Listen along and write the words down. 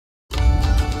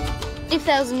If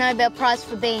there was a Nobel Prize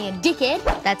for being a dickhead,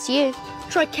 that's you.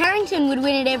 Troy Carrington would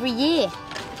win it every year.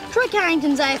 Troy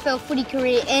Carrington's AFL footy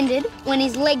career ended when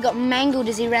his leg got mangled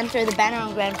as he ran through the banner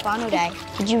on grand final day.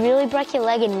 Did you really break your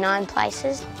leg in 9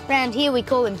 places? Round here we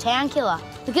call him Town Killer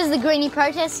because of the Greenie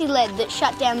protests he led that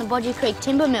shut down the Bodger Creek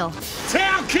timber mill.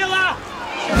 Town Killer!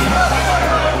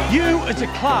 You as a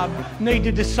club need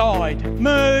to decide,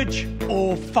 merge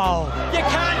or fold. You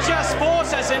can't just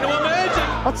force us into a merger.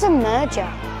 What's a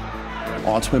merger?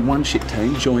 Oh, it's when one shit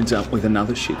team joins up with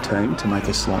another shit team to make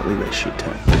a slightly less shit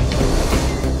team.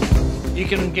 You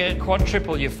can get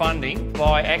quadruple your funding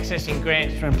by accessing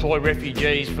grants to employ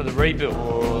refugees for the rebuild.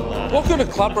 What good are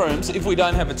club rooms if we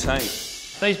don't have a team?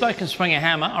 These blokes can swing a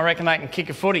hammer. I reckon they can kick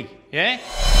a footy, yeah?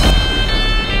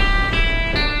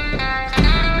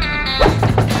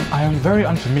 I am very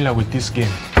unfamiliar with this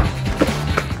game.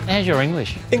 How's your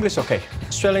English? English okay.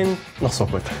 Australian, not so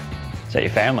good. Is that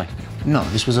your family? No,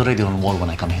 this was already on wall when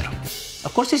I come here.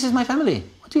 Of course this is my family.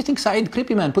 What do you think, Saeed,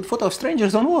 creepy man, put photo of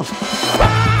strangers on walls?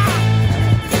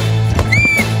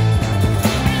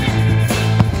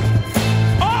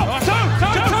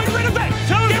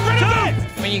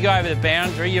 When you go over the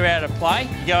boundary, you're out of play.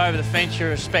 You go over the fence,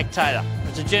 you're a spectator.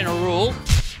 As a general rule,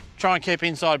 try and keep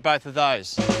inside both of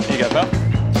those. Here you go, pal.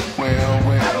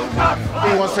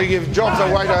 He wants to give jobs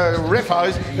away to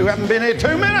refos who haven't been here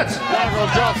 2 minutes. Local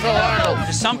jobs for local.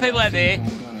 Because some people out there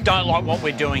don't like what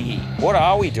we're doing here. What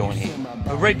are we doing here?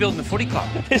 We're rebuilding the footy club.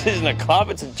 This isn't a club,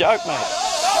 it's a joke, mate.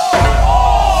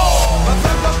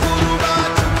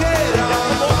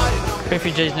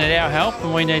 Refugees need our help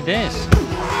and we need theirs.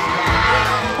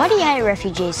 Why do you hate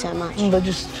refugees so much? They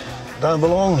just don't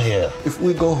belong here. If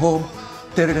we go home,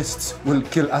 terrorists will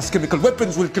kill us, chemical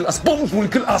weapons will kill us, bombs will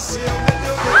kill us.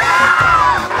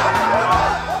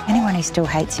 Anyone who still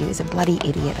hates you is a bloody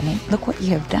idiot. I mean, look what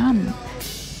you have done.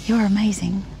 You're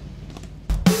amazing.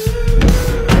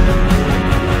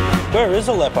 Where is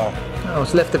Aleppo? Oh,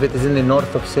 what's left of it is in the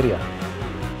north of Syria.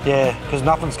 Yeah, because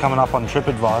nothing's coming up on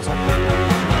TripAdvisor.